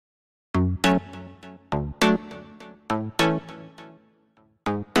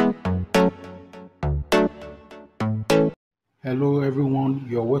Hello everyone,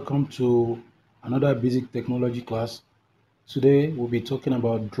 you're welcome to another basic technology class. Today we'll be talking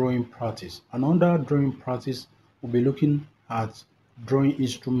about drawing practice. And under drawing practice, we'll be looking at drawing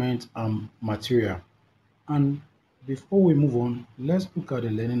instruments and material. And before we move on, let's look at the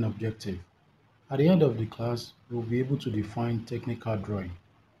learning objective. At the end of the class, we'll be able to define technical drawing,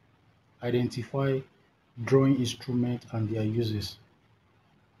 identify drawing instruments and their uses.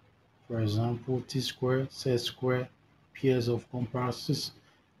 For example, T-square, set square, pairs of compasses,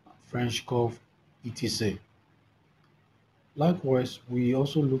 French curve, etc. Likewise, we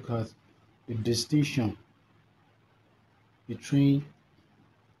also look at the distinction between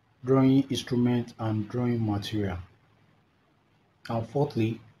drawing instrument and drawing material. And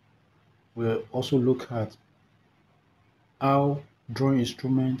fourthly, we'll also look at how drawing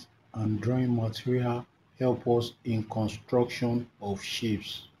instrument and drawing material help us in construction of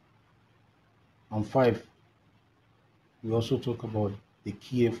shapes. And five, we also talk about the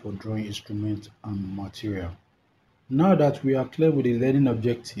key for drawing instrument and material. Now that we are clear with the learning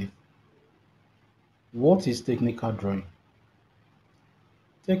objective, what is technical drawing?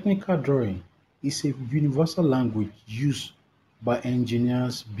 Technical drawing is a universal language used by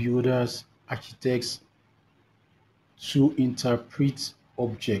engineers, builders, architects to interpret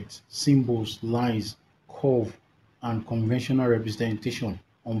objects, symbols, lines, curves, and conventional representation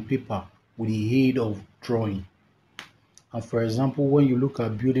on paper with the aid of drawing. And for example, when you look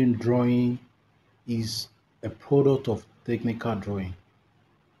at building drawing is a product of technical drawing.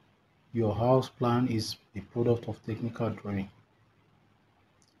 Your house plan is a product of technical drawing.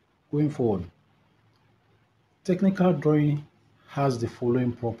 Going forward, technical drawing has the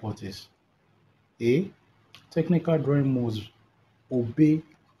following properties. A. Technical drawing must obey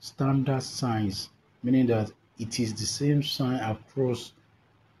standard signs, meaning that it is the same sign across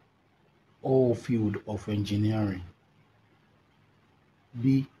all fields of engineering.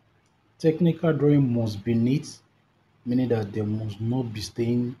 B. Technical drawing must be neat, meaning that there must not be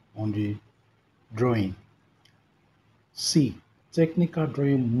stain on the drawing. C. Technical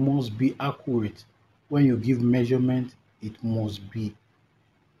drawing must be accurate. When you give measurement, it must be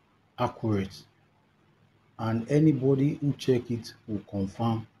accurate. And anybody who check it will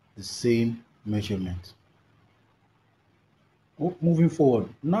confirm the same measurement. Moving forward,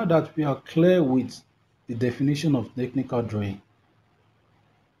 now that we are clear with the definition of technical drawing,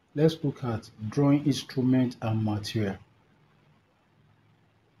 let's look at drawing instrument and material.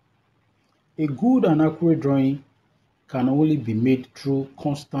 A good and accurate drawing can only be made through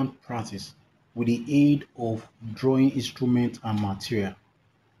constant practice with the aid of drawing instrument and material.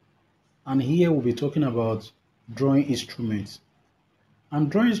 And here we'll be talking about drawing instruments.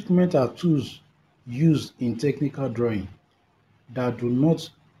 And drawing instruments are tools used in technical drawing that do not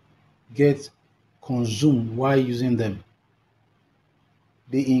get consumed while using them.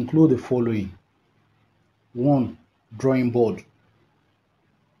 They include the following. 1. Drawing board.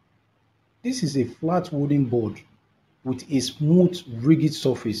 This is a flat wooden board with a smooth, rigid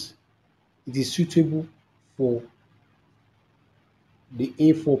surface. It is suitable for the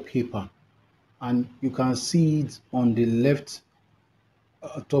A4 paper, and you can see it on the left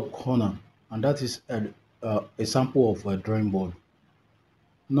top corner, and that is a sample of a drawing board.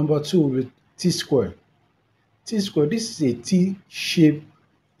 Number 2, with T-square. T-square, this is a T-shaped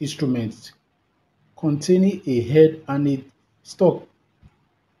instrument containing a head and a stalk.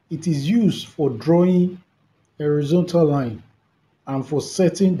 It is used for drawing a horizontal line and for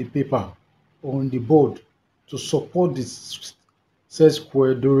setting the paper on the board to support the set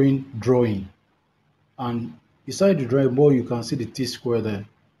square during drawing. And beside the drawing board, you can see the T-square there.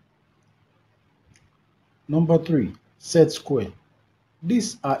 Number 3, set square.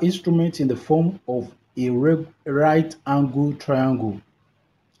 These are instruments in the form of a right angle triangle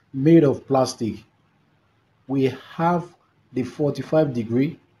made of plastic. We have the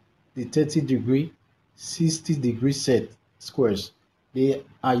 45-degree, the 30-degree, 60-degree set squares. They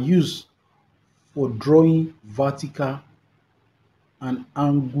are used for drawing vertical and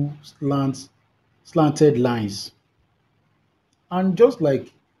angle slanted lines. And just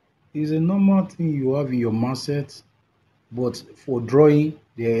like it's a normal thing you have in your marset, but for drawing,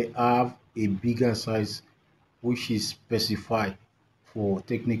 they have a bigger size which is specified for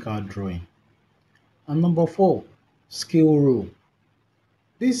technical drawing. And number 4, scale rule.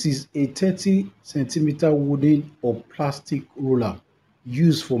 This is a 30-centimeter wooden or plastic ruler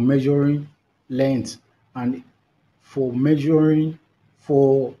used for measuring length and for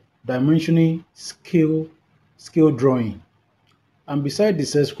dimensioning scale drawing. And beside the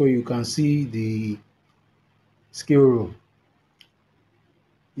set square, you can see the scale rule.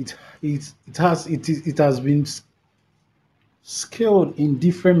 It has been scaled in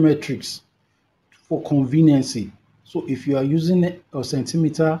different metrics for conveniency. So if you are using a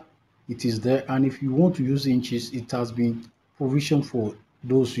centimeter, it is there, and if you want to use inches, it has been provisioned for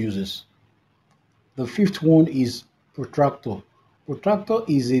those users. The fifth one is protractor. Protractor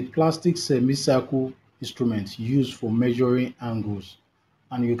is a plastic semicircle instrument used for measuring angles.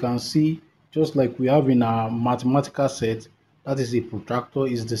 And you can see, just like we have in our mathematical set, that is a protractor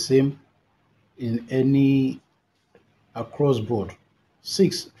is the same in any across board.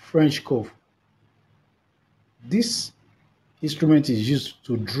 Six, French curve. This instrument is used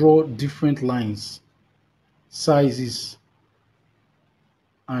to draw different lines, sizes,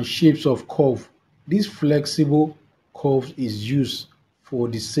 and shapes of curve. This flexible curve is used for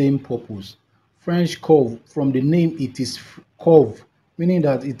the same purpose. French curve, from the name, it is curve, meaning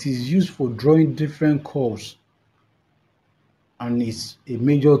that it is used for drawing different curves, and it's a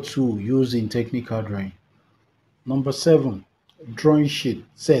major tool used in technical drawing. Number seven, drawing sheet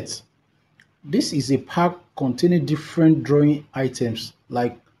set. This is a pack containing different drawing items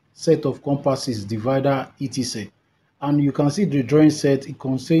like set of compasses, divider, etc. And you can see the drawing set, it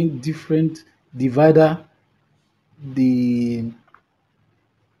contains different divider, the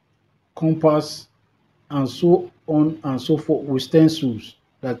compass, and so on and so forth, with stencils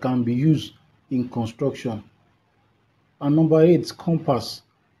that can be used in construction. And number eight, compass.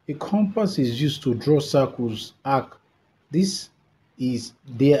 A compass is used to draw circles, arc. This is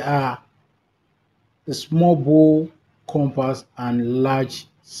there are the small bowl compass and large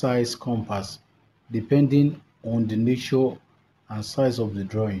size compass, depending on the nature and size of the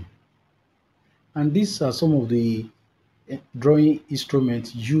drawing. And these are some of the drawing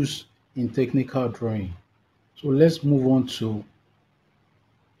instruments used in technical drawing. So let's move on to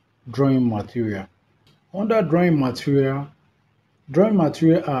drawing material. Under drawing material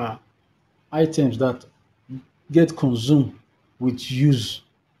are items that get consumed with use.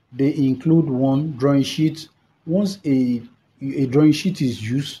 They include one, drawing sheet. Once a drawing sheet is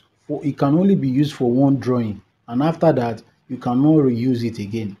used for, it can only be used for one drawing, and after that you cannot reuse it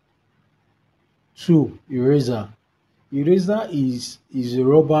again. Two, eraser. Eraser is a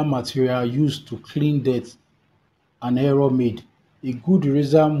rubber material used to clean dirt and error made. A good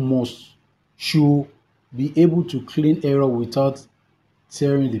eraser should be able to clean error without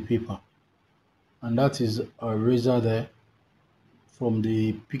tearing the paper. And that is a eraser there from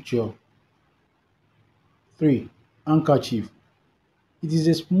the picture. Three, handkerchief. It is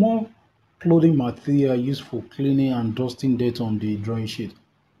a small clothing material used for cleaning and dusting dirt on the drawing sheet,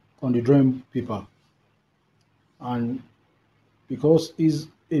 on the drawing paper. And because it's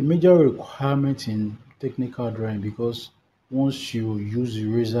a major requirement in technical drawing, because once you use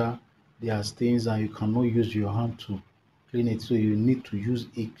eraser, there are stains and you cannot use your hand to clean it. So you need to use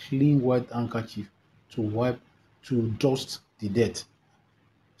a clean white handkerchief to wipe, to dust the dirt,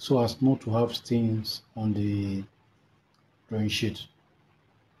 so as not to have stains on the drawing sheet.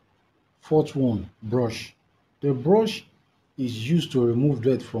 Fourth one, brush. The brush is used to remove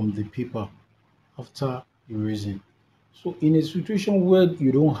dirt from the paper after erasing. So in a situation where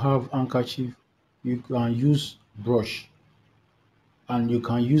you don't have handkerchief, you can use brush, and you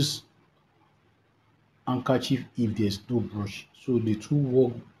can use handkerchief if there's no brush. So the two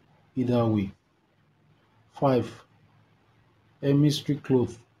work either way. Five, chemistry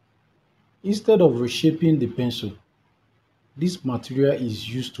cloth. Instead of reshaping the pencil, this material is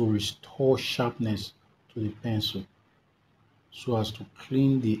used to restore sharpness to the pencil, so as to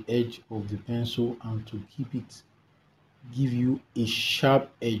clean the edge of the pencil and to give you a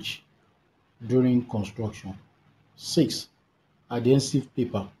sharp edge during construction. Six, adhesive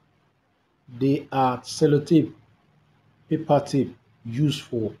paper. They are sellotape, paper tape used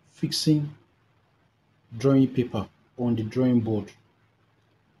for fixing drawing paper on the drawing board.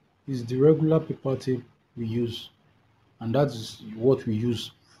 It's the regular paper tape we use, and that is what we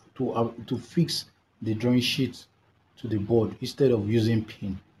use to fix the drawing sheet to the board instead of using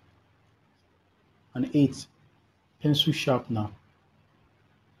pin. And eight, pencil sharpener.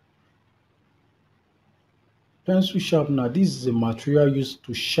 Pencil sharpener, this is a material used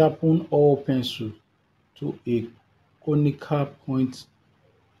to sharpen all pencils to a conical point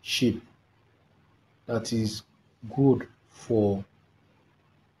shape that is good for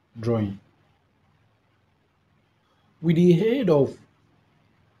drawing. With the aid of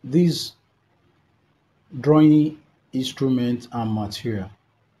these drawing instruments and material,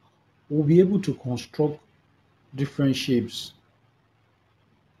 we'll be able to construct different shapes.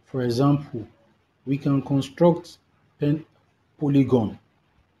 For example, we can construct polygon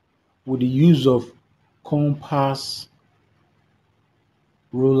with the use of compass,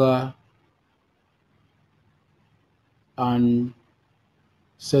 ruler, and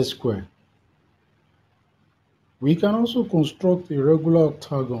set square. We can also construct a regular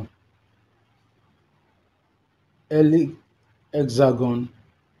octagon, hexagon,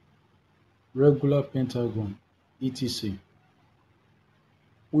 regular pentagon, etc.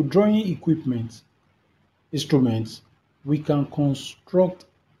 With drawing instruments, we can construct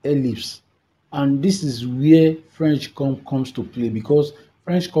ellipse, and this is where French comes to play, because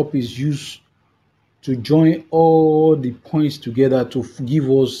French curve is used to join all the points together to give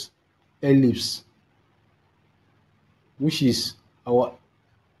us ellipse, which is our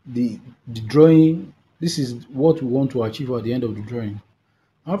the drawing. This is what we want to achieve at the end of the drawing.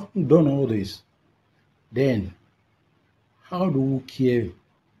 After done all this, then how do we care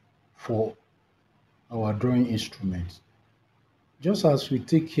for our drawing instruments? Just as we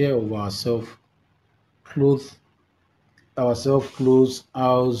take care of clothes, clothes,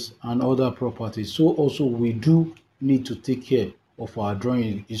 house, and other properties, so also we do need to take care of our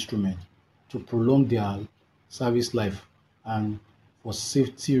drawing instrument to prolong their service life and for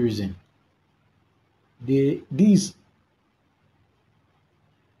safety reason. These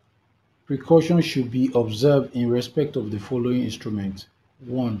precautions should be observed in respect of the following instruments.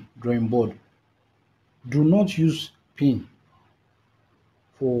 1. Drawing board. Do not use pin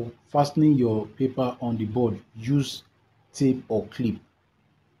for fastening your paper on the board. Use tape or clip.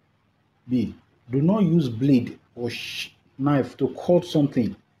 B. Do not use blade or knife to cut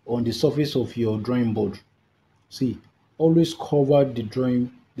something on the surface of your drawing board. C. Always cover the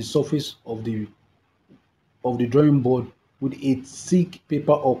surface of the drawing board with a thick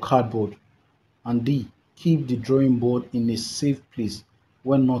paper or cardboard. And D. Keep the drawing board in a safe place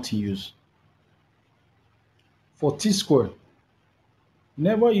when not in use. For T-square,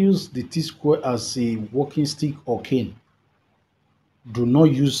 never use the T-square as a walking stick or cane. Do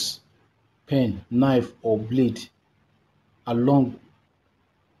not use pen, knife, or blade along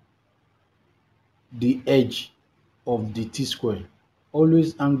the edge of the T-square.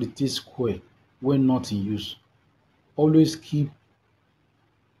 Always hang the T-square when not in use. Always keep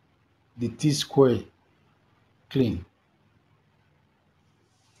the T-square clean.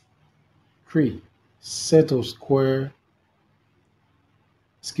 3. Set of square,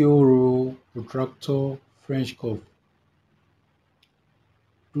 scale rule, protractor, French curve.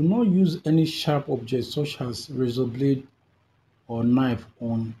 Do not use any sharp objects such as razor blade or knife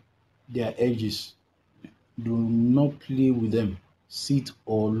on their edges. Do not play with them, sit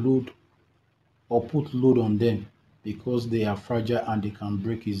or put load on them, because they are fragile and they can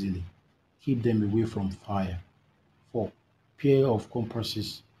break easily. Keep them away from fire. 4. Pair of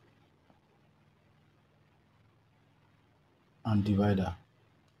compasses and divider.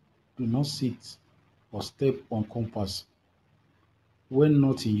 Do not sit or step on compass. When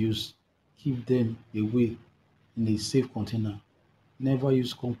not in use, keep them away in a safe container. Never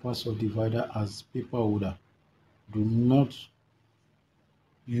use compass or divider as paper holder. Do not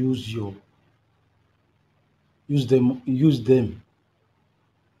use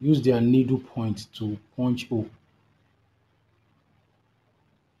their needle point to punch hole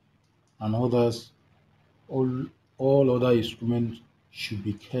and others. All other instruments should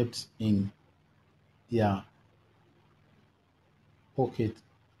be kept in their pocket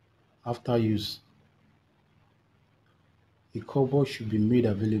after use. A cupboard should be made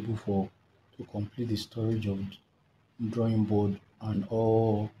available to complete the storage of drawing board and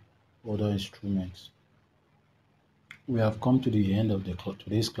all other instruments. We have come to the end of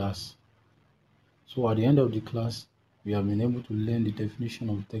today's class. So at the end of the class, we have been able to learn the definition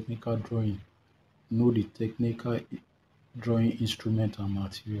of technical drawing, know the technical drawing instrument and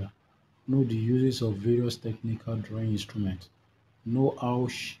material, know the uses of various technical drawing instruments, know how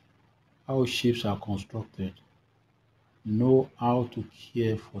shapes are constructed, know how to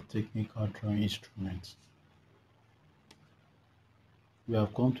care for technical drawing instruments. We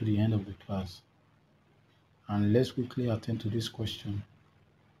have come to the end of the class, and let's quickly attend to this question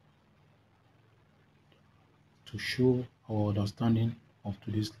to show our understanding of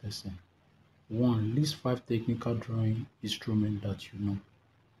today's lesson. 1. List 5 technical drawing instruments that you know.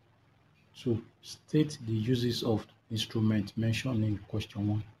 2. State the uses of instruments mentioned in question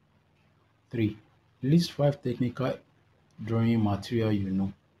 1. 3. List 5 technical drawing material you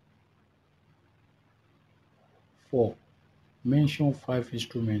know. 4. Mention 5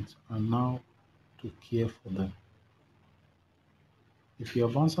 instruments and how to care for them. If you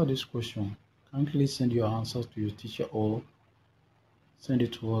have answered this question, kindly send your answers to your teacher or send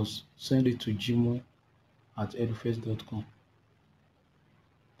it to us. Send it to gmo@eduface.com.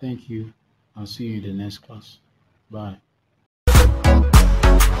 Thank you and see you in the next class. Bye.